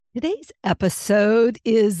Today's episode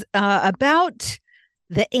is about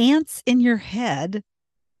the ants in your head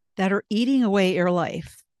that are eating away your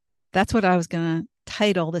life. That's what I was going to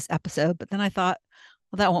title this episode. But then I thought,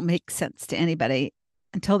 well, that won't make sense to anybody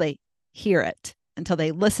until they hear it, until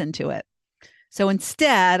they listen to it. So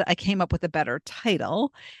instead, I came up with a better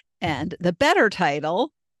title. And the better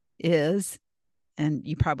title is, and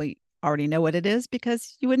you probably already know what it is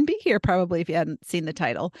because you wouldn't be here probably if you hadn't seen the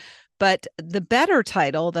title. But the better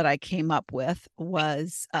title that I came up with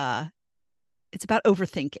was it's about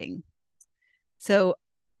overthinking. So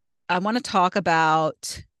I want to talk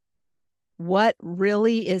about what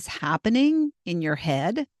really is happening in your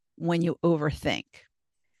head when you overthink.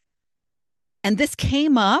 And this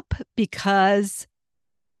came up because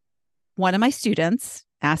one of my students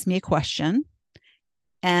asked me a question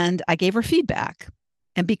and I gave her feedback.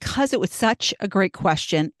 And because it was such a great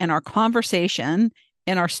question, and our conversation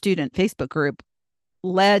in our student Facebook group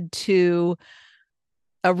led to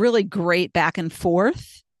a really great back and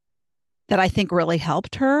forth that I think really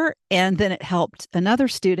helped her. And then it helped another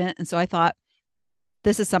student. And so I thought,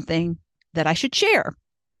 this is something that I should share.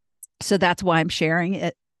 So that's why I'm sharing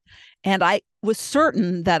it. And I was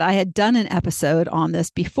certain that I had done an episode on this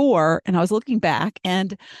before, and I was looking back,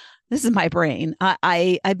 and this is my brain.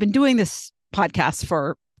 I've been doing this podcast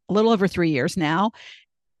for a little over 3 years now,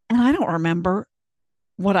 and I don't remember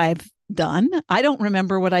what I've done. I don't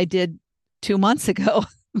remember what I did 2 months ago,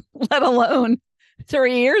 let alone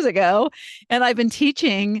 3 years ago. And I've been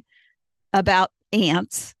teaching about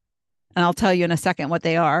ants, and I'll tell you in a second what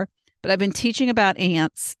they are, but I've been teaching about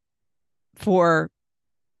ants for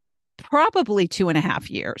probably 2.5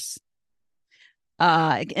 years.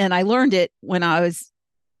 And I learned it when I was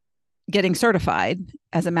getting certified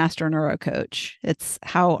as a master neuro coach. It's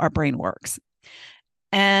how our brain works.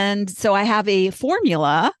 And so I have a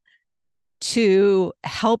formula to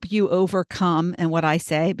help you overcome, and what I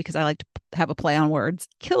say, because I like to have a play on words,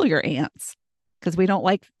 kill your ants, because we don't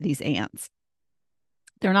like these ants.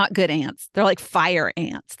 They're not good ants. They're like fire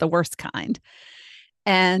ants, the worst kind.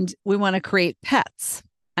 And we want to create pets.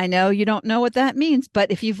 I know you don't know what that means,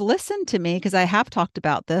 but if you've listened to me, because I have talked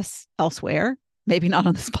about this elsewhere, maybe not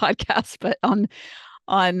on this podcast, but on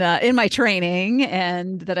in my training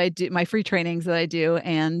and that I do, my free trainings that I do,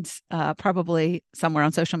 and probably somewhere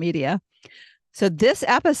on social media. So this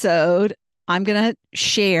episode, I'm going to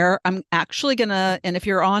share, I'm actually going to, and if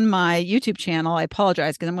you're on my YouTube channel, I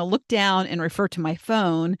apologize because I'm going to look down and refer to my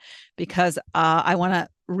phone because I want to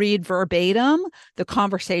read verbatim the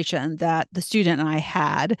conversation that the student and I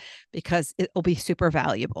had, because it will be super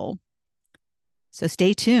valuable. So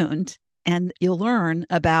stay tuned and you'll learn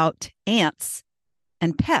about ants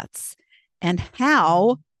and pets and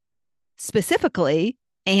how specifically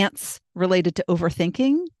ants related to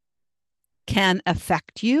overthinking can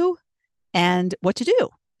affect you and what to do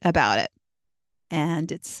about it.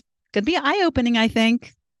 And it's going to be eye-opening, I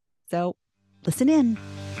think. So listen in.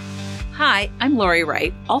 Hi, I'm Lori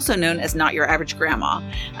Wright, also known as Not Your Average Grandma.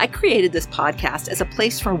 I created this podcast as a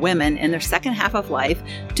place for women in their second half of life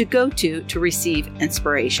to go to receive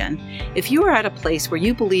inspiration. If you are at a place where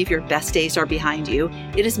you believe your best days are behind you,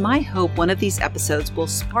 it is my hope one of these episodes will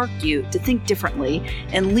spark you to think differently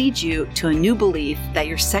and lead you to a new belief that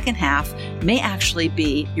your second half may actually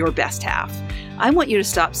be your best half. I want you to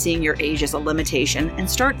stop seeing your age as a limitation and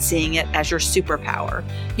start seeing it as your superpower.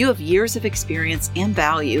 You have years of experience and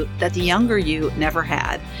value that the younger you never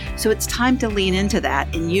had. So it's time to lean into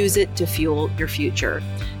that and use it to fuel your future.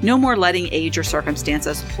 No more letting age or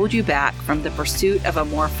circumstances hold you back from the pursuit of a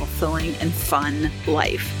more fulfilling and fun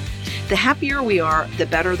life. The happier we are, the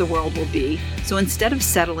better the world will be. So instead of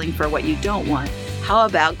settling for what you don't want, how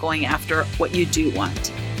about going after what you do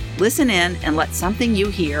want? Listen in and let something you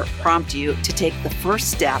hear prompt you to take the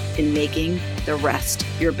first step in making the rest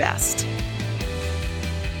your best.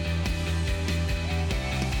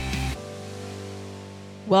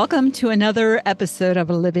 Welcome to another episode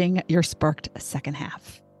of Living Your Sparked Second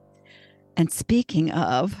Half. And speaking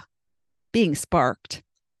of being sparked,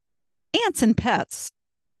 ants and pets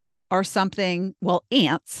are something, well,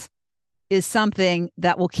 ants is something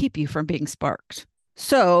that will keep you from being sparked.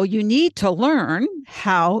 So you need to learn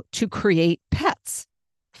how to create pets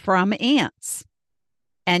from ants,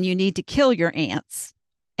 and you need to kill your ants.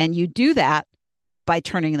 And you do that by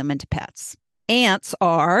turning them into pets. Ants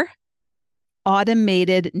are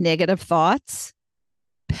automated negative thoughts.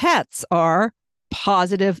 Pets are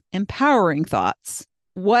positive, empowering thoughts.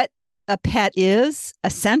 What a pet is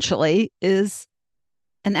essentially is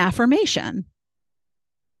an affirmation.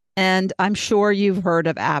 And I'm sure you've heard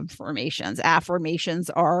of affirmations. Affirmations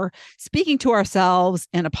are speaking to ourselves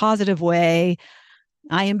in a positive way,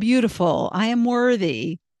 I am beautiful. I am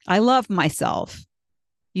worthy. I love myself.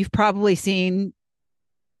 You've probably seen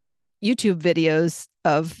YouTube videos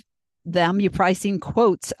of them. You've probably seen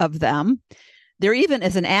quotes of them. There even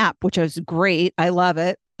is an app, which is great. I love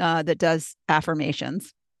it, that does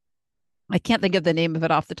affirmations. I can't think of the name of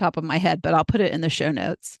it off the top of my head, but I'll put it in the show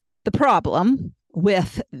notes. The problem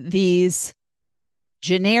with these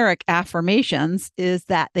generic affirmations is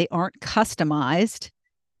that they aren't customized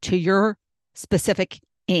to your specific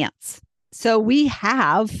ants. So we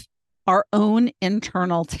have our own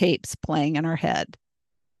internal tapes playing in our head.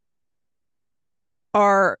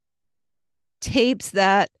 Our tapes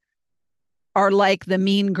that are like the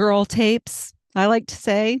mean girl tapes, I like to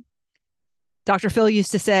say. Dr. Phil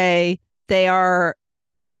used to say they are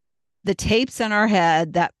the tapes in our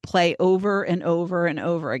head that play over and over and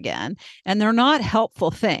over again. And they're not helpful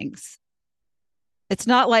things. It's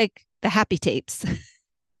not like the happy tapes.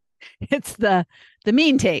 It's the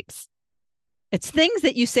mean tapes. It's things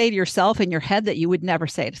that you say to yourself in your head that you would never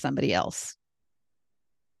say to somebody else.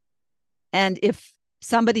 And if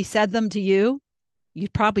somebody said them to you,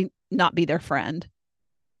 you'd probably not be their friend.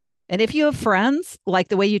 And if you have friends, like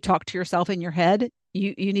the way you talk to yourself in your head,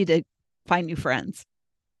 you need to find new friends.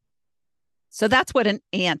 So that's what an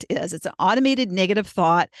ant is. It's an automated negative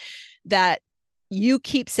thought that you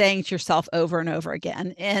keep saying to yourself over and over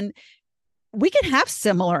again. And we can have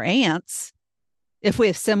similar ants if we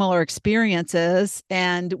have similar experiences.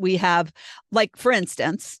 And we have, like, for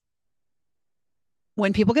instance,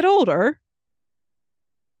 when people get older,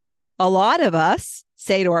 a lot of us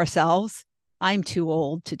say to ourselves, I'm too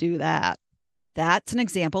old to do that. That's an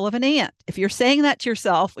example of an ant. If you're saying that to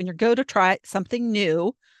yourself when you go to try something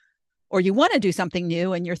new, or you want to do something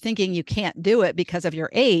new and you're thinking you can't do it because of your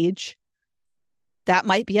age, that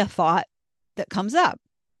might be a thought that comes up.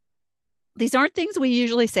 These aren't things we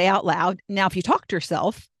usually say out loud. Now, if you talk to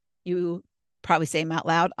yourself, you probably say them out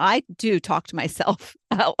loud. I do talk to myself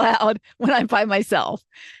out loud when I'm by myself.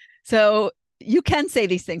 So you can say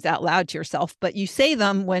these things out loud to yourself, but you say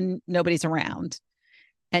them when nobody's around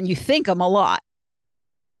and you think them a lot.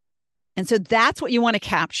 And so that's what you want to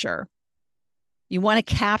capture. You want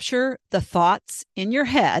to capture the thoughts in your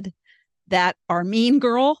head that are mean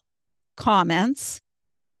girl comments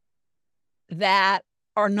that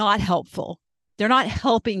are not helpful. They're not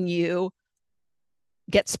helping you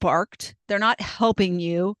get sparked. They're not helping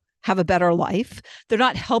you have a better life. They're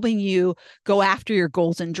not helping you go after your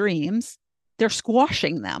goals and dreams. They're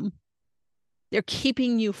squashing them. They're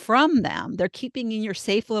keeping you from them. They're keeping you in your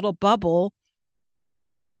safe little bubble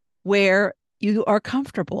where you are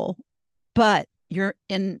comfortable, but you're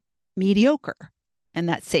in mediocre in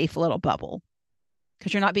that safe little bubble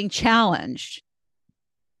because you're not being challenged.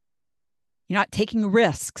 You're not taking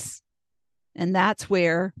risks. And that's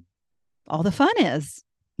where all the fun is,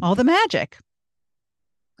 all the magic.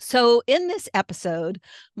 So in this episode,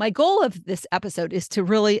 my goal of this episode is to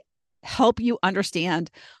really help you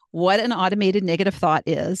understand what an automated negative thought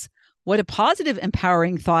is, what a positive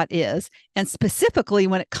empowering thought is, and specifically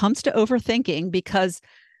when it comes to overthinking, because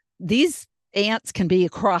these ants can be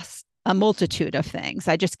across a multitude of things.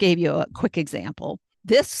 I just gave you a quick example.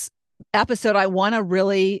 This episode, I want to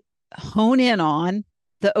really hone in on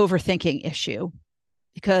the overthinking issue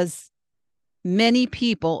because many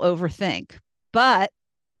people overthink, but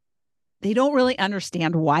they don't really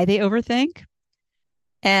understand why they overthink.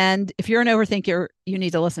 And if you're an overthinker, you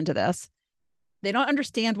need to listen to this. They don't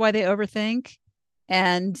understand why they overthink,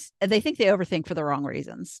 and they think they overthink for the wrong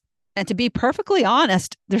reasons. And to be perfectly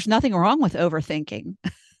honest, there's nothing wrong with overthinking.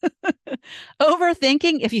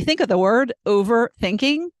 Overthinking, if you think of the word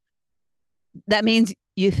overthinking, that means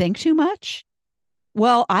you think too much.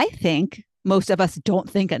 Well, I think most of us don't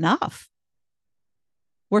think enough.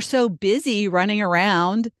 We're so busy running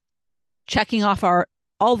around checking off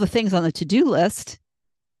all the things on the to-do list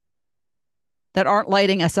that aren't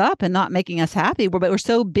lighting us up and not making us happy. But we're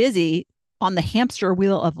so busy on the hamster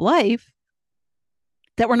wheel of life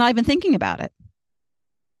that we're not even thinking about it.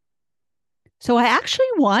 So I actually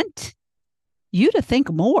want you to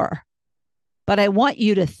think more, but I want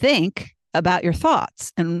you to think about your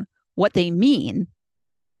thoughts and what they mean.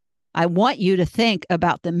 I want you to think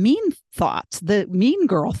about the mean thoughts, the mean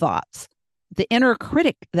girl thoughts, the inner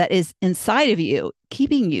critic that is inside of you,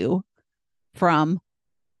 keeping you from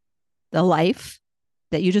the life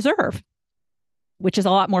that you deserve, which is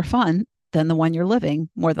a lot more fun than the one you're living,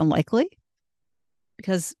 more than likely,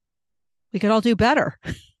 because we could all do better.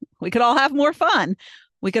 We could all have more fun.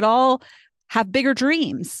 We could all have bigger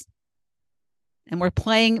dreams. And we're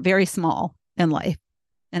playing very small in life.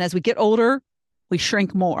 And as we get older, we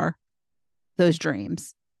shrink more those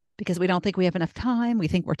dreams. because we don't think we have enough time. We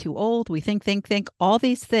think we're too old. We think, all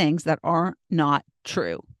these things that are not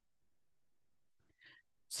true.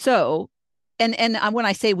 So, and when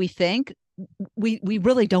I say we think, we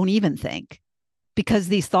really don't even think, because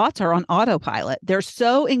these thoughts are on autopilot. They're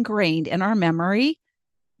so ingrained in our memory.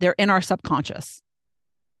 They're in our subconscious.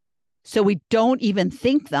 So we don't even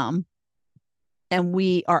think them, and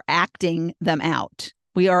we are acting them out.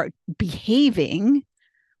 We are behaving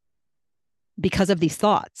because of these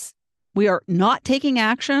thoughts. We are not taking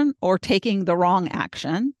action or taking the wrong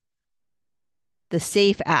action, the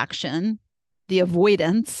safe action, the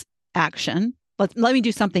avoidance action. Let me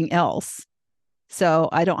do something else so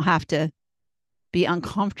I don't have to be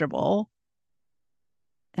uncomfortable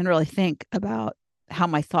and really think about how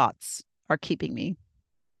my thoughts are keeping me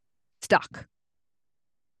stuck.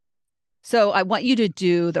 So I want you to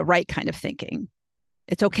do the right kind of thinking.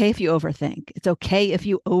 It's okay if you overthink. It's okay if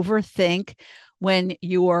you overthink when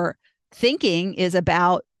your thinking is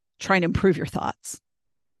about trying to improve your thoughts.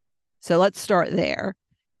 So let's start there.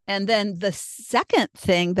 And then the second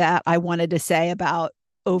thing that I wanted to say about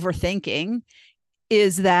overthinking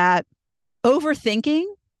is that overthinking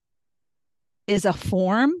is a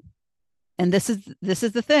form, and this is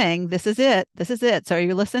the thing. This is it. So are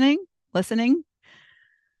you listening?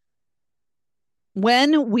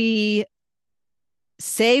 When we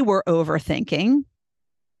say we're overthinking,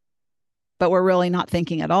 but we're really not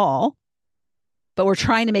thinking at all, but we're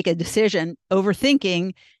trying to make a decision,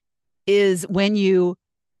 overthinking is when you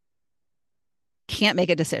can't make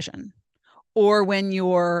a decision, or when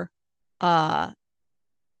you're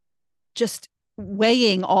just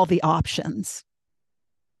weighing all the options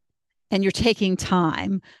and you're taking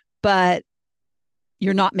time, but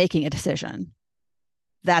you're not making a decision.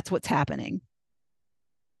 That's what's happening.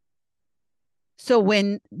 So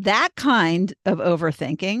when that kind of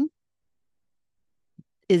overthinking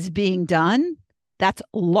is being done, that's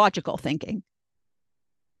logical thinking.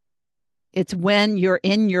 It's when you're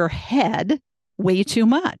in your head way too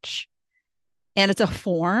much. And it's a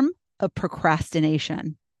form of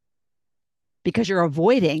procrastination because you're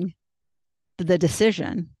avoiding the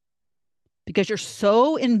decision, because you're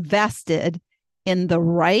so invested in the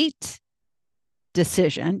right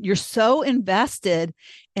decision. You're so invested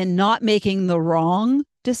in not making the wrong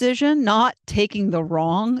decision, not taking the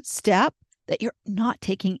wrong step, that you're not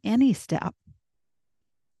taking any step.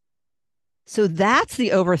 So that's the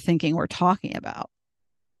overthinking we're talking about.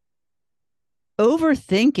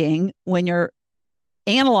 Overthinking, when you're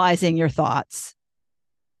analyzing your thoughts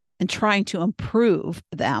and trying to improve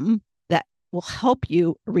them, that will help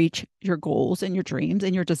you reach your goals and your dreams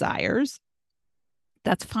and your desires,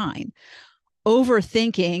 that's fine.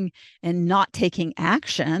 Overthinking and not taking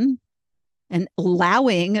action and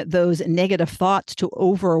allowing those negative thoughts to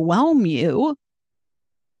overwhelm you,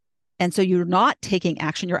 and so you're not taking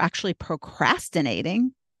action, you're actually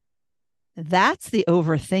procrastinating, that's the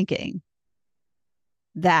overthinking.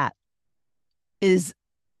 That is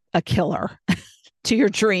a killer to your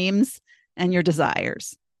dreams and your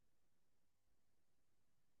desires.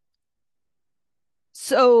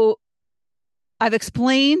 So I've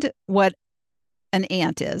explained what an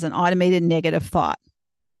ANT is, an automated negative thought.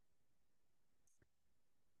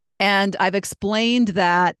 And I've explained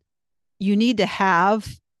that you need to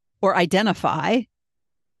have or identify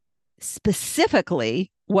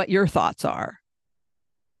specifically what your thoughts are,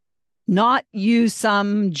 not use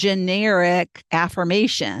some generic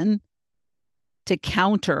affirmation to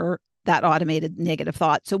counter that automated negative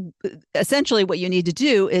thought. So essentially what you need to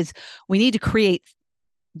do is we need to create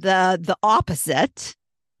the opposite.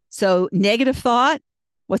 So negative thought,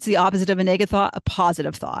 what's the opposite of a negative thought? A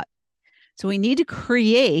positive thought. So we need to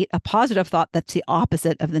create a positive thought that's the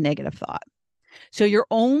opposite of the negative thought. So you're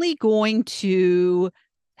only going to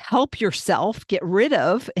help yourself get rid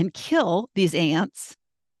of and kill these ants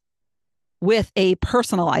with a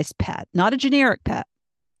personalized pet, not a generic pet.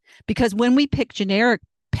 Because when we pick generic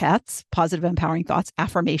pets, positive, empowering thoughts,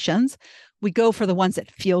 affirmations, we go for the ones that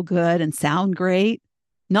feel good and sound great,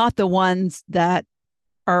 not the ones that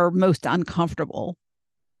are most uncomfortable.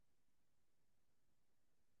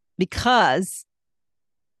 Because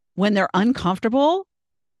when they're uncomfortable,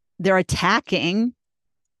 they're attacking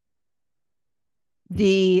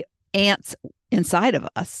the ants inside of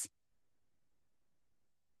us.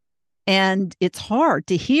 And it's hard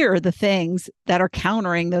to hear the things that are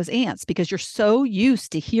countering those ants because you're so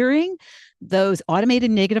used to hearing those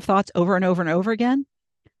automated negative thoughts over and over and over again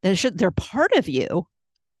that they're part of you.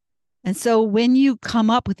 And so when you come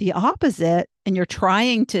up with the opposite and you're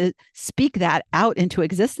trying to speak that out into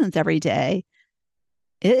existence every day,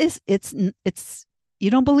 it's you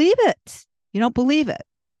don't believe it. You don't believe it.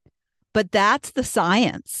 But that's the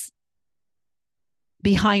science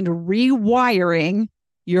behind rewiring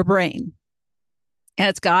your brain. And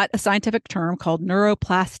it's got a scientific term called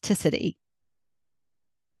neuroplasticity.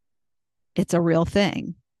 It's a real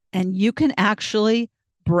thing. And you can actually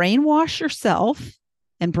brainwash yourself,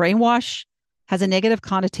 and brainwash has a negative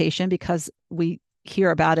connotation because we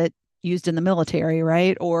hear about it used in the military,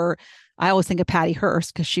 right? Or I always think of Patty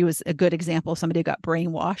Hearst because she was a good example of somebody who got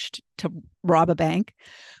brainwashed to rob a bank.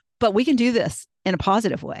 But we can do this in a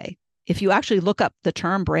positive way. If you actually look up the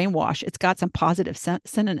term brainwash, it's got some positive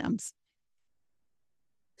synonyms.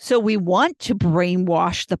 So we want to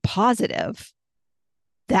brainwash the positive.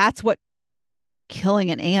 That's what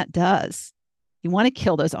killing an ant does. You want to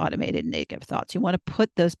kill those automated negative thoughts. You want to put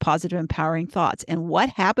those positive, empowering thoughts. And what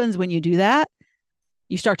happens when you do that?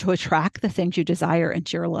 You start to attract the things you desire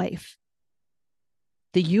into your life.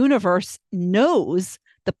 The universe knows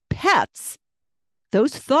the pets,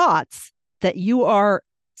 those thoughts that you are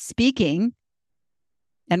speaking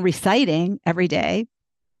and reciting every day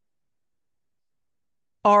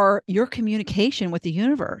are your communication with the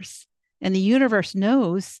universe. And the universe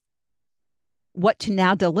knows what to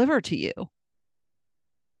now deliver to you.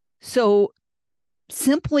 So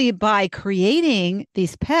simply by creating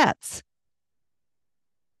these pets,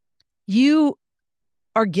 you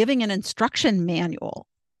are giving an instruction manual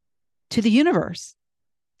to the universe.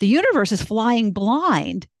 The universe is flying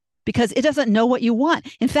blind because it doesn't know what you want.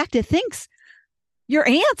 In fact, it thinks your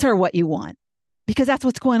ants are what you want because that's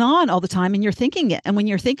what's going on all the time and you're thinking it. And when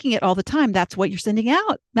you're thinking it all the time, that's what you're sending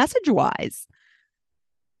out message-wise.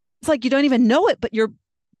 It's like you don't even know it, but you're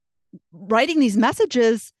writing these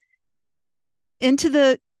messages into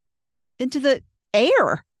the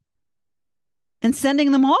air and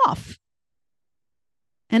sending them off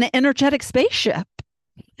in an energetic spaceship.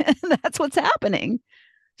 And that's what's happening.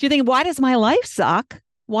 So you think, why does my life suck?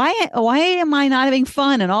 Why am I not having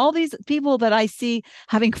fun? And all these people that I see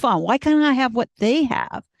having fun, why can't I have what they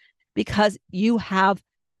have? Because you have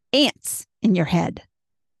ants in your head.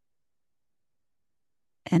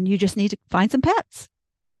 And you just need to find some pets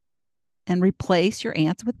and replace your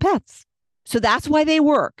ants with pets. So that's why they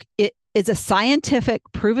work. It is a scientific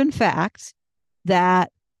proven fact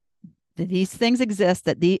that these things exist,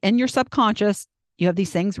 that in your subconscious, you have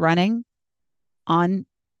these things running on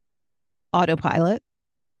autopilot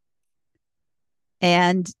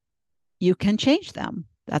and you can change them.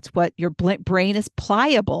 That's what your brain is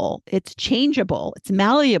pliable. It's changeable. It's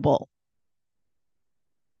malleable.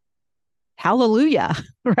 Hallelujah,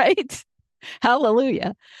 right?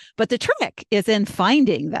 Hallelujah. But the trick is in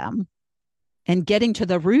finding them and getting to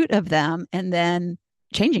the root of them and then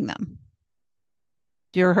changing them.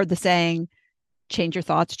 Do you ever heard the saying, change your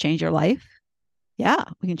thoughts, change your life? Yeah,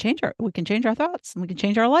 we can change our thoughts and we can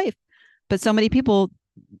change our life. But so many people,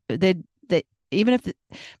 they even if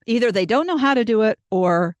either they don't know how to do it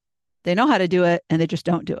or they know how to do it and they just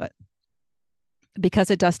don't do it because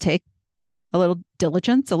it does take a little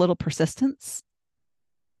diligence, a little persistence,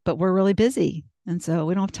 but we're really busy. And so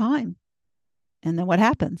we don't have time. And then what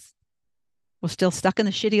happens? We're still stuck in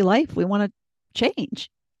the shitty life. We want to change.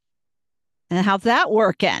 And how's that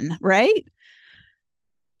working? Right?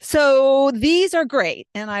 So these are great.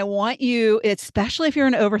 And I want you, especially if you're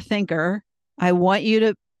an overthinker, I want you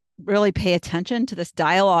to really pay attention to this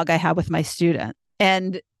dialogue I have with my student.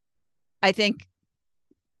 And I think,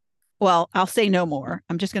 well, I'll say no more.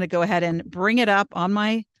 I'm just going to go ahead and bring it up on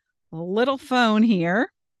my little phone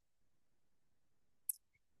here.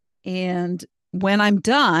 And when I'm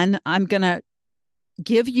done, I'm going to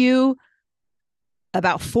give you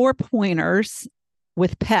about 4 pointers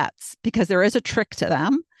with pets because there is a trick to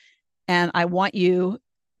them. And I want you,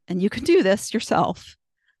 and you can do this yourself.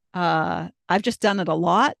 I've just done it a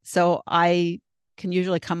lot, so I can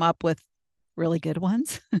usually come up with really good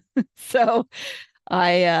ones. So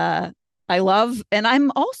I love, and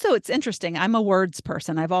I'm also, it's interesting. I'm a words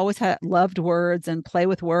person. I've always loved words and play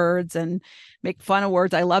with words and make fun of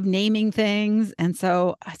words. I love naming things. And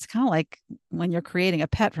so it's kind of like when you're creating a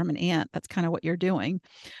pet from an ant, that's kind of what you're doing.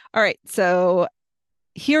 All right. So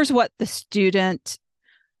here's what the student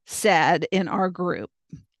said in our group.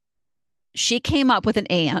 She came up with an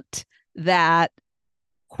ant that,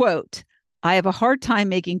 quote, I have a hard time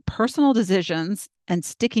making personal decisions and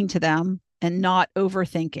sticking to them and not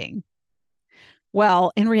overthinking.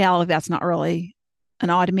 Well, in reality, that's not really an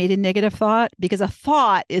automated negative thought because a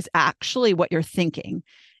thought is actually what you're thinking.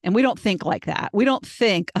 And we don't think like that. We don't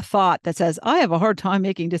think a thought that says, I have a hard time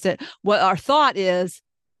making decisions. What our thought is,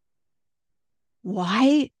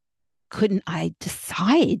 why couldn't I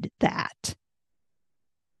decide that?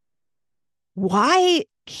 Why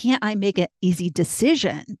can't I make an easy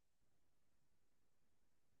decision?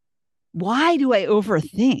 Why do I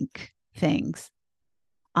overthink things?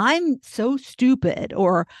 I'm so stupid,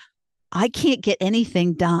 or I can't get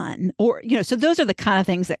anything done. Or, so those are the kind of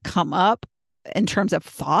things that come up in terms of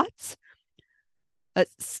thoughts.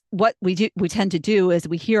 What we tend to do is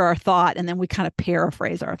we hear our thought and then we kind of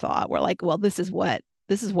paraphrase our thought. We're like, well, this is what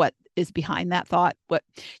is behind that thought. What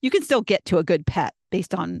you can still get to a good pet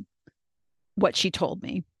based on what she told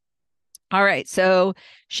me. All right. So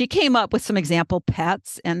she came up with some example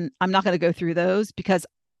pets, and I'm not going to go through those because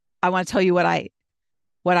I want to tell you what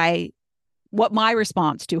my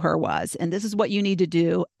response to her was. And this is what you need to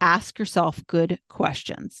do. Ask yourself good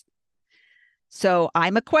questions. So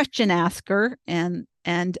I'm a question asker, and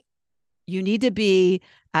you need to be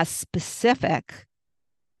as specific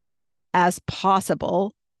as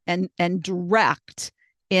possible and direct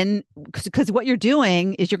in, because what you're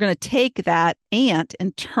doing is you're going to take that ant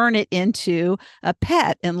and turn it into a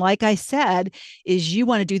pet. And like I said, is you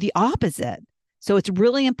want to do the opposite. So it's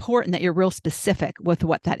really important that you're real specific with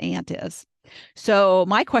what that ant is. So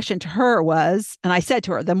my question to her was, and I said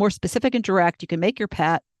to her, the more specific and direct you can make your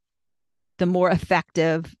pet, the more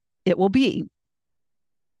effective it will be.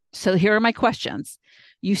 So here are my questions.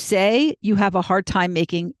 You say you have a hard time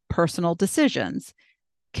making personal decisions.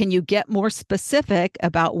 Can you get more specific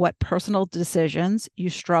about what personal decisions you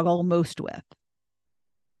struggle most with?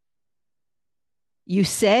 You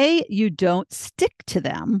say you don't stick to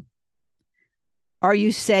them. Are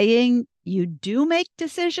you saying you do make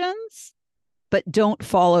decisions, but don't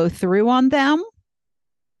follow through on them?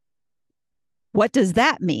 What does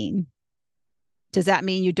that mean? Does that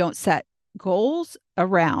mean you don't set goals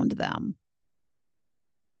around them?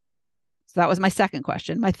 So that was my second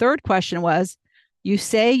question. My third question was, you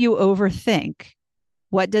say you overthink.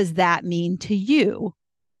 What does that mean to you?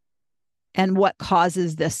 And what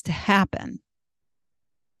causes this to happen?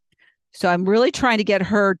 So I'm really trying to get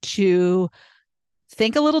her to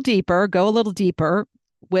think a little deeper, go a little deeper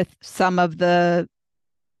with some of the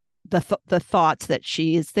thoughts that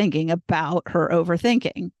she is thinking about her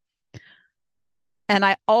overthinking. And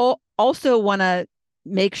I also want to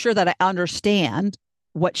make sure that I understand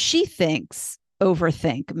what she thinks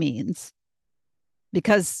overthink means,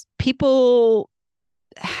 because people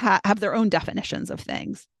have their own definitions of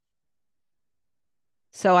things.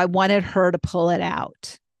 So I wanted her to pull it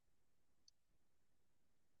out.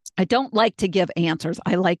 I don't like to give answers.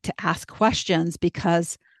 I like to ask questions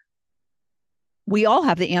because we all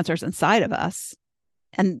have the answers inside of us.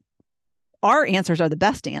 And our answers are the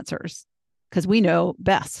best answers because we know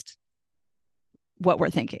best what we're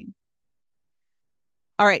thinking.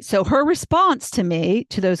 All right. So her response to me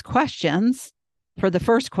to those questions for the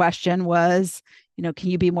first question was,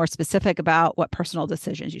 can you be more specific about what personal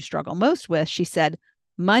decisions you struggle most with? She said,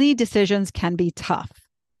 money decisions can be tough.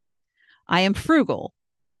 I am frugal.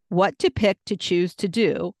 What to pick to choose to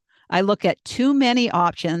do? I look at too many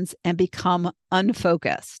options and become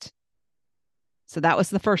unfocused. So that was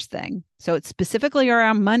the first thing. So it's specifically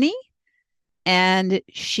around money. And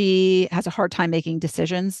she has a hard time making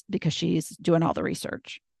decisions because she's doing all the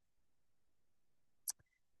research.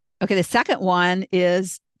 Okay, the second one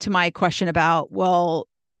is to my question about, well,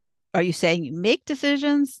 are you saying you make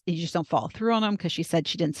decisions, you just don't follow through on them? Because she said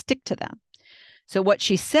she didn't stick to them. So what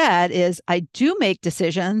she said is, I do make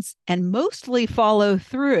decisions and mostly follow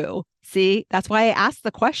through. See, that's why I asked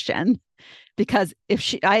the question, because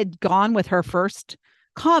if I had gone with her first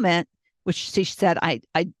comment, which she said, I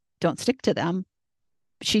don't stick to them.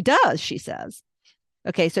 She does, she says.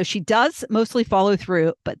 Okay, so she does mostly follow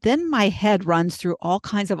through, but then my head runs through all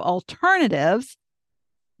kinds of alternatives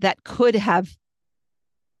that could have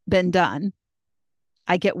been done.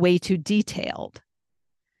 I get way too detailed.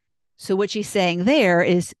 So what she's saying there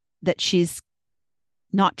is that she's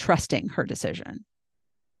not trusting her decision.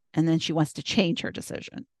 And then she wants to change her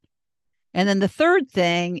decision. And then the third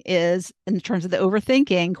thing is, in terms of the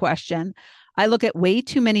overthinking question, I look at way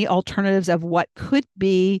too many alternatives of what could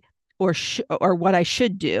be or what I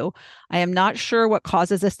should do. I am not sure what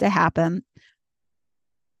causes this to happen.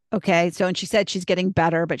 Okay. So, and she said she's getting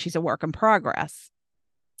better, but she's a work in progress.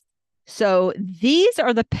 So these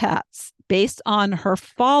are the pets based on her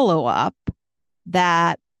follow-up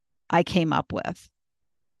that I came up with.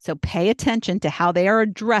 So pay attention to how they are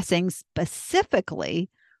addressing specifically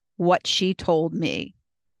what she told me.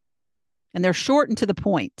 And they're short and to the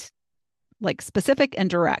point, like specific and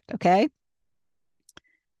direct, okay?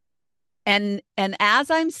 And as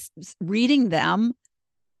I'm reading them,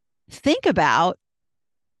 think about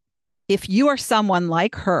if you are someone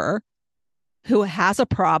like her who has a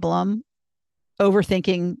problem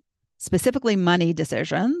overthinking specifically money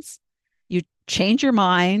decisions, you change your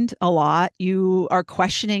mind a lot. You are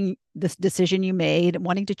questioning this decision you made,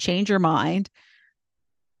 wanting to change your mind.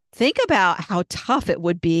 Think about how tough it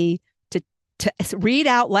would be to read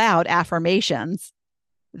out loud affirmations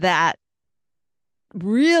that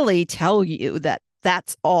really tell you that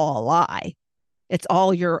that's all a lie. It's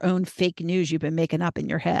all your own fake news you've been making up in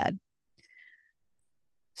your head.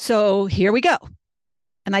 So here we go.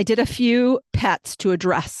 And I did a few pets to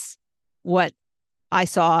address what I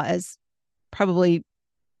saw as probably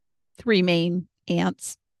three main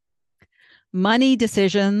ants. Money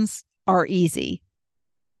decisions are easy.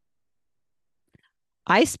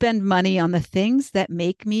 I spend money on the things that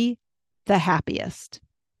make me the happiest.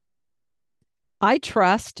 I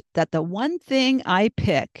trust that the one thing I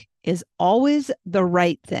pick is always the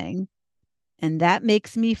right thing, and that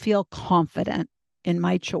makes me feel confident in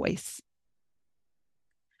my choice.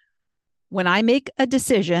 When I make a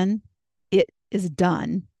decision, it is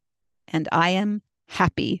done, and I am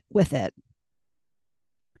happy with it.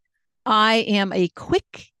 I am a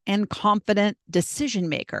quick and confident decision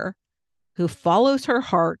maker who follows her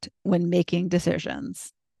heart when making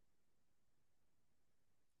decisions.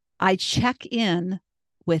 I check in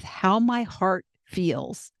with how my heart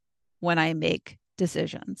feels when I make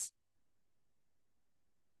decisions.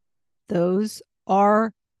 Those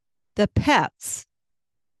are the pets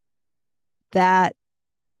that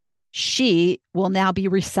she will now be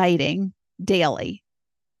reciting daily.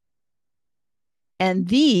 And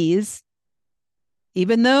these,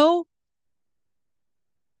 even though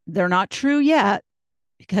they're not true yet,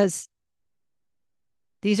 because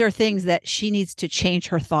these are things that she needs to change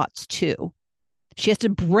her thoughts to. She has to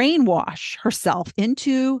brainwash herself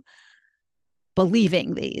into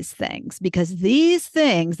believing these things, because these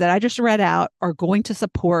things that I just read out are going to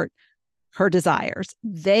support her desires.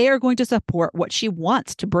 They are going to support what she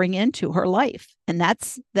wants to bring into her life. And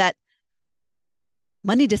that's that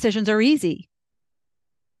money decisions are easy.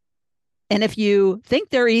 And if you think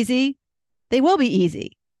they're easy, they will be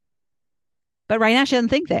easy. But right now, she doesn't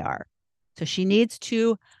think they are. So she needs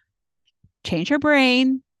to change her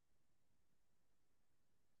brain,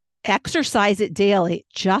 exercise it daily,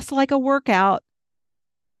 just like a workout,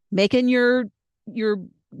 making your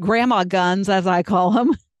grandma guns, as I call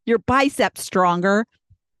them, your biceps stronger.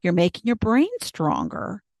 You're making your brain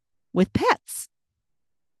stronger with pets.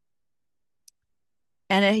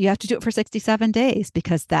 And you have to do it for 67 days,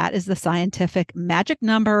 because that is the scientific magic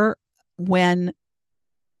number when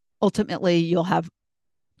ultimately you'll have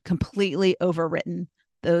completely overwritten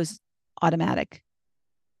those automatic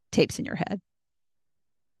tapes in your head.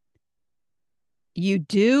 You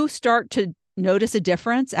do start to notice a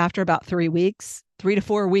difference after about 3 weeks, 3 to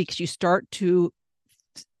 4 weeks. You start to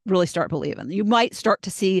really start believing. You might start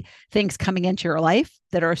to see things coming into your life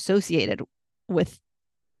that are associated with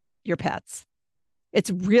your pets. It's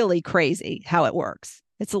really crazy how it works.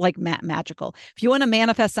 It's like magical. If you want to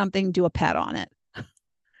manifest something, do a pet on it.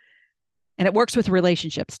 And it works with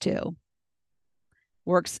relationships too.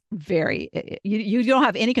 Works you don't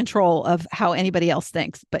have any control of how anybody else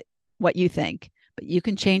thinks, but what you think. But you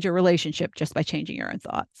can change your relationship just by changing your own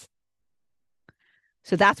thoughts.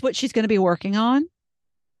 So that's what she's going to be working on.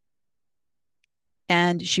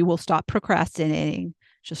 And she will stop procrastinating.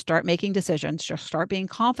 She'll start making decisions. She'll start being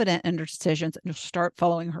confident in her decisions, and she'll start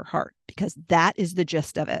following her heart, because that is the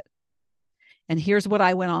gist of it. And here's what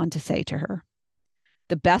I went on to say to her.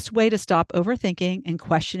 The best way to stop overthinking and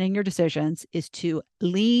questioning your decisions is to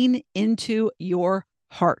lean into your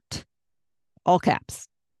heart, all caps,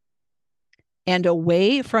 and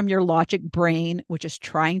away from your logic brain, which is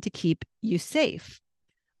trying to keep you safe.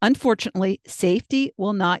 Unfortunately, safety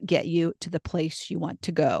will not get you to the place you want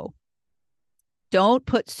to go. Don't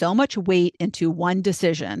put so much weight into one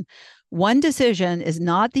decision. One decision is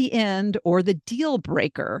not the end or the deal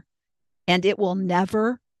breaker, and it will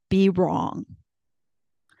never be wrong.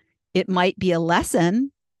 It might be a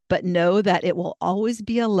lesson, but know that it will always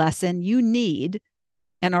be a lesson you need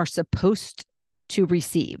and are supposed to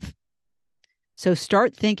receive. So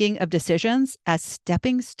start thinking of decisions as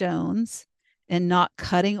stepping stones and not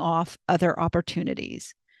cutting off other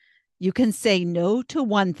opportunities. You can say no to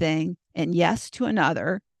one thing and yes to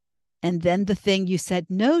another, and then the thing you said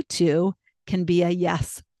no to can be a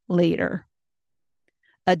yes later.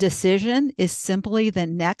 A decision is simply the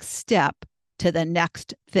next step to the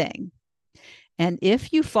next thing. And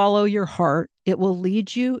if you follow your heart, it will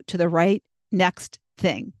lead you to the right next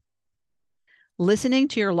thing. Listening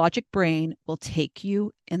to your logic brain will take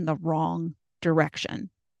you in the wrong direction.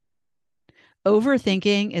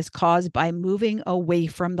 Overthinking is caused by moving away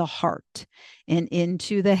from the heart and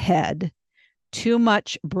into the head, too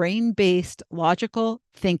much brain-based logical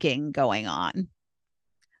thinking going on.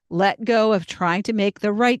 Let go of trying to make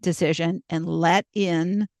the right decision and let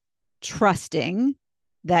in trusting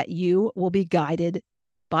that you will be guided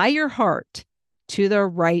by your heart to the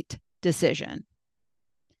right decision.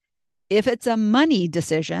 If it's a money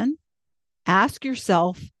decision, ask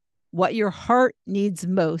yourself what your heart needs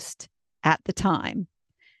most at the time.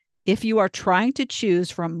 If you are trying to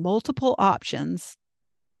choose from multiple options,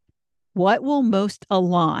 what will most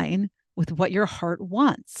align with what your heart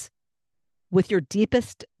wants, with your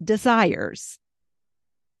deepest desires?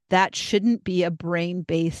 That shouldn't be a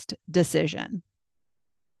brain-based decision.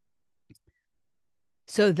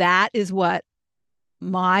 So that is what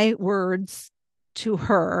my words to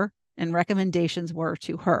her and recommendations were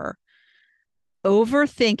to her.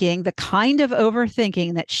 Overthinking, the kind of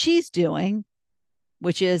overthinking that she's doing,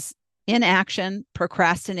 which is inaction,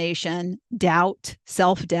 procrastination, doubt,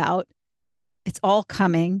 self-doubt, it's all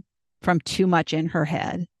coming from too much in her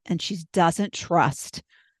head. And she doesn't trust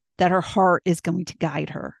that her heart is going to guide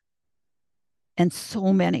her. And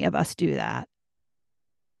so many of us do that.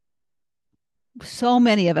 So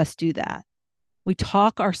many of us do that. We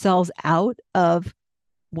talk ourselves out of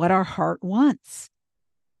what our heart wants.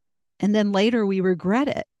 And then later we regret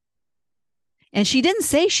it. And she didn't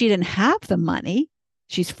say she didn't have the money.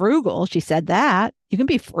 She's frugal. She said that. You can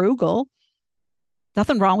be frugal.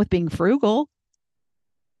 Nothing wrong with being frugal.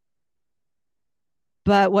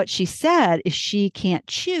 But what she said is she can't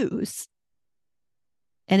choose.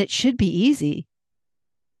 And it should be easy.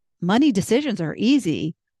 Money decisions are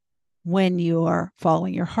easy when you're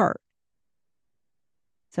following your heart.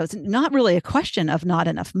 So it's not really a question of not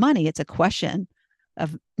enough money. It's a question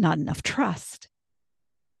of not enough trust.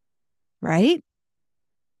 Right?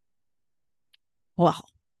 Well,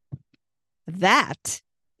 that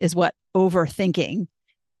is what overthinking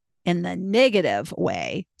in the negative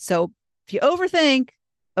way. So if you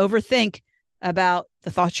overthink about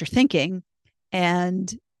the thoughts you're thinking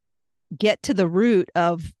and get to the root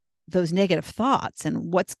of those negative thoughts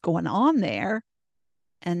and what's going on there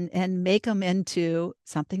and make them into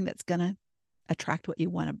something that's going to attract what you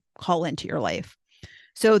want to call into your life.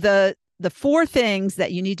 So the 4 things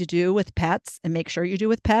that you need to do with pets, and make sure you do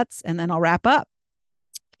with pets, and then I'll wrap up,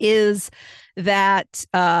 is that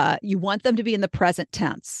you want them to be in the present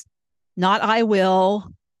tense, not I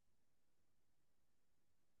will,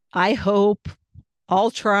 I hope,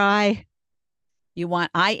 I'll try. You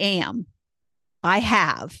want I am, I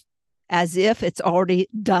have, as if it's already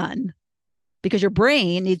done, because your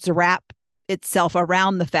brain needs to wrap itself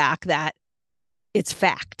around the fact that it's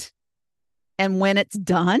fact. And when it's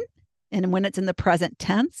done, and when it's in the present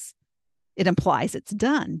tense, it implies it's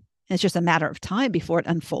done. And it's just a matter of time before it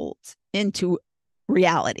unfolds into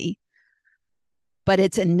reality. But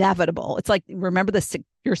it's inevitable. It's like, remember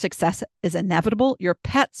your success is inevitable. Your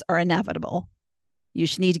pets are inevitable. You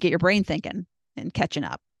just need to get your brain thinking and catching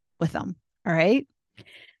up with them. All right.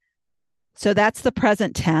 So that's the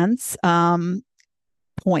present tense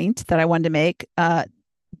point that I wanted to make. That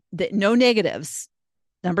no negatives.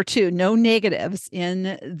 Number 2, no negatives in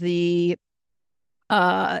the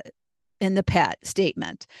pet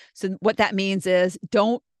statement. So what that means is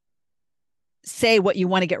don't say what you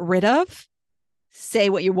want to get rid of. Say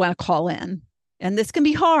what you want to call in. And this can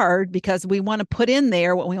be hard because we want to put in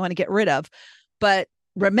there what we want to get rid of. But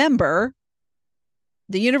remember,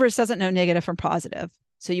 the universe doesn't know negative from positive.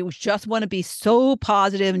 So you just want to be so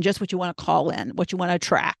positive and just what you want to call in, what you want to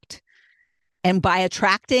attract. And by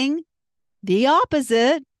attracting the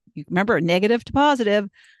opposite, you remember negative to positive,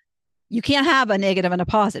 you can't have a negative and a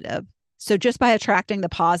positive. So just by attracting the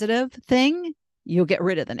positive thing, you'll get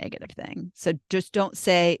rid of the negative thing. So just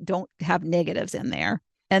don't have negatives in there.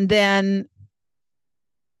 And then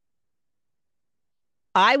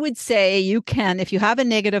I would say you can, if you have a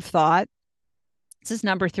negative thought, this is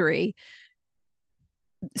number 3,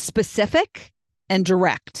 specific and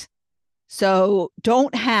direct. So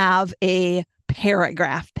don't have a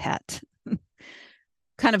paragraph pet,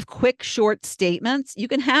 kind of quick, short statements. You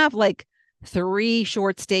can have like 3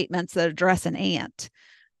 short statements that address an ant,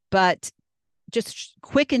 but just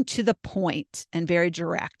quick and to the point and very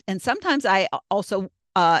direct. And sometimes I also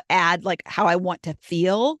add like how I want to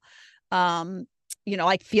feel.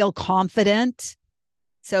 Like feel confident.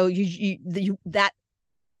 So that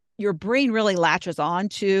your brain really latches on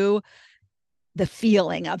to the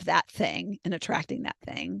feeling of that thing and attracting that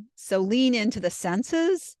thing. So lean into the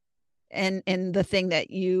senses and the thing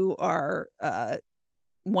that you are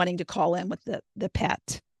wanting to call in with the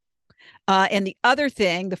pet. And the other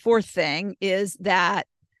thing, the 4th thing, is that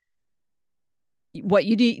what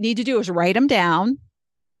you need to do is write them down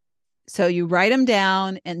So you write them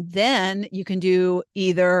down, and then you can do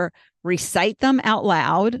either recite them out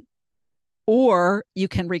loud, or you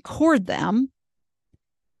can record them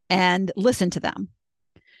and listen to them.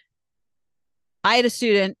 I had a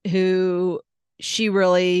student who she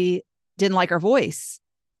really didn't like her voice,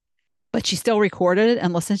 but she still recorded it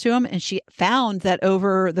and listened to them. And she found that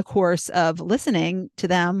over the course of listening to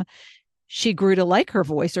them, she grew to like her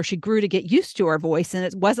voice, or she grew to get used to her voice. And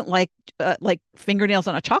it wasn't like fingernails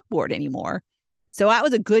on a chalkboard anymore. So that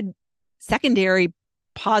was a good secondary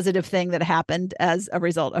positive thing that happened as a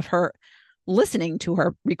result of her listening to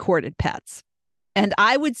her recorded pets. And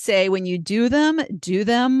I would say when you do them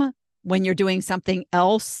when you're doing something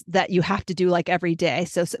else that you have to do like every day.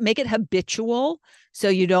 So make it habitual so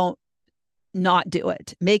you don't not do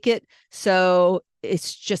it. Make it so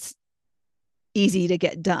it's just easy to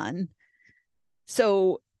get done.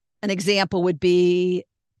 So an example would be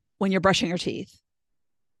when you're brushing your teeth.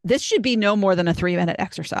 This should be no more than a 3-minute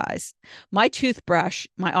exercise. My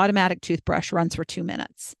automatic toothbrush runs for 2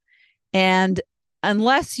 minutes. And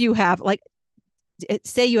unless you have,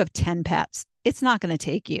 say you have 10 pets, it's not going to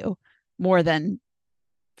take you more than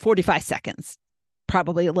 45 seconds,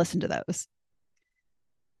 probably, to listen to those.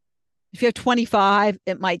 If you have 25,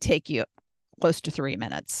 it might take you close to 3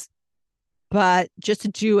 minutes. But just to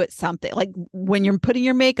do it something, like when you're putting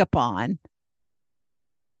your makeup on,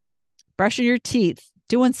 brushing your teeth,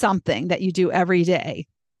 doing something that you do every day.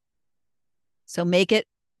 So make it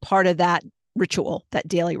part of that ritual, that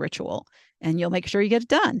daily ritual, and you'll make sure you get it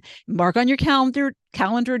done. Mark on your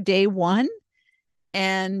calendar day 1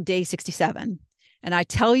 and day 67. And I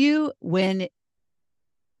tell you, when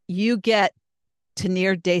you get to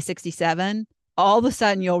near day 67, all of a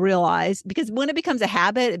sudden you'll realize, because when it becomes a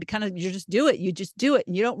habit, you just do it.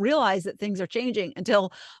 And you don't realize that things are changing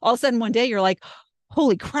until all of a sudden one day you're like,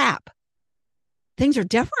 holy crap, things are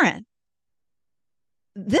different.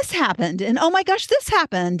 This happened. And oh my gosh, this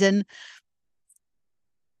happened. And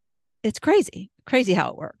it's crazy how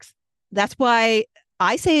it works. That's why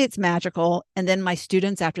I say it's magical. And then my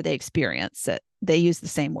students, after they experience it, they use the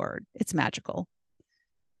same word. It's magical.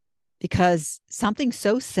 Because something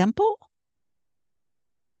so simple.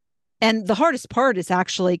 And the hardest part is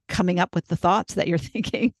actually coming up with the thoughts that you're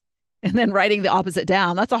thinking and then writing the opposite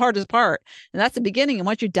down. That's the hardest part. And that's the beginning. And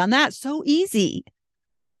once you've done that, so easy.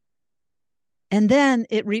 And then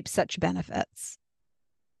it reaps such benefits.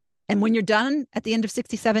 And when you're done at the end of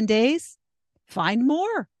 67 days, find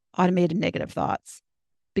more automated negative thoughts.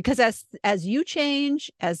 Because as you change,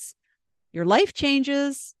 as your life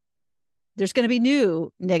changes, there's going to be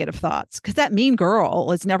new negative thoughts, because that mean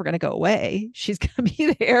girl is never going to go away. She's going to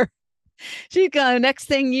be there. She's going to, next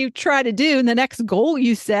thing you try to do, and the next goal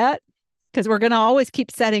you set, because we're going to always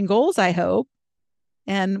keep setting goals, I hope,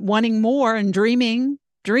 and wanting more and dreaming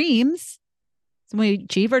dreams. So when we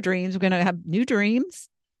achieve our dreams, we're going to have new dreams.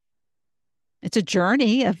 It's a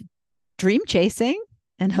journey of dream chasing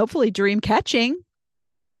and hopefully dream catching.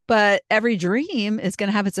 But every dream is going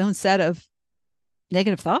to have its own set of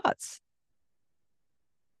negative thoughts.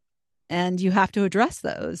 And you have to address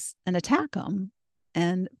those and attack them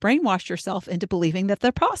and brainwash yourself into believing that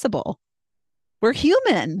they're possible. We're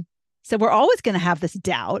human. So we're always going to have this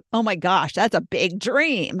doubt. Oh my gosh, that's a big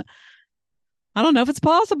dream. I don't know if it's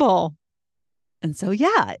possible. And so,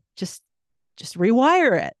 yeah, just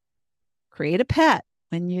rewire it. Create a pet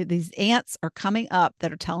when these ants are coming up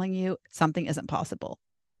that are telling you something isn't possible.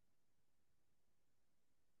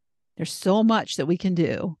 There's so much that we can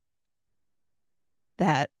do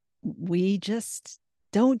that we just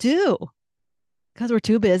don't do because we're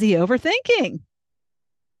too busy overthinking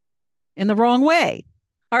in the wrong way.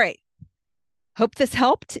 All right. Hope this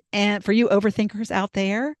helped. And for you overthinkers out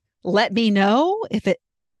there, let me know if it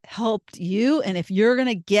helped you and if you're going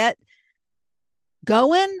to get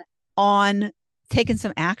going on taking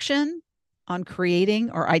some action on creating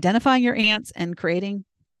or identifying your ants and creating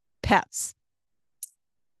pets.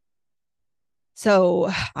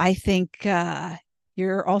 So I think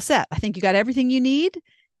you're all set. I think you got everything you need,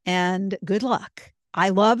 and good luck. I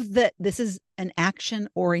love that this is an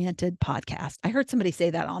action-oriented podcast. I heard somebody say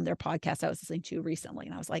that on their podcast I was listening to recently,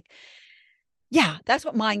 and I was like, yeah, that's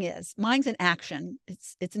what mine is. Mine's an action.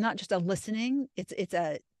 It's not just a listening. It's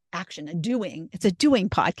a action, a doing. It's a doing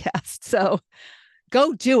podcast. So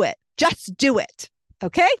go do it. Just do it.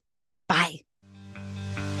 Okay? Bye.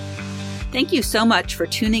 Thank you so much for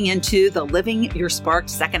tuning into the Living Your Spark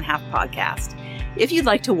Second Half podcast. If you'd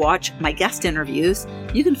like to watch my guest interviews,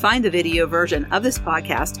 you can find the video version of this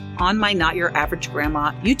podcast on my Not Your Average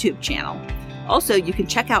Grandma YouTube channel. Also, you can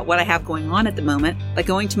check out what I have going on at the moment by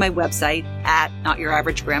going to my website at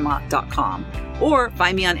notyouraverage.grandma.com or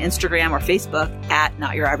find me on Instagram or Facebook at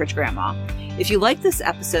notyouraverage.grandma. If you like this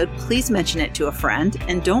episode, please mention it to a friend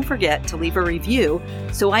and don't forget to leave a review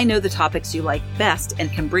so I know the topics you like best and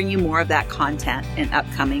can bring you more of that content in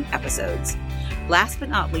upcoming episodes. Last but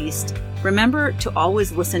not least, remember to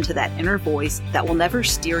always listen to that inner voice that will never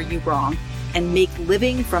steer you wrong and make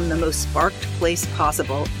living from the most sparked place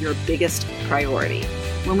possible your biggest priority.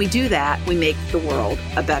 When we do that, we make the world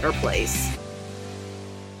a better place.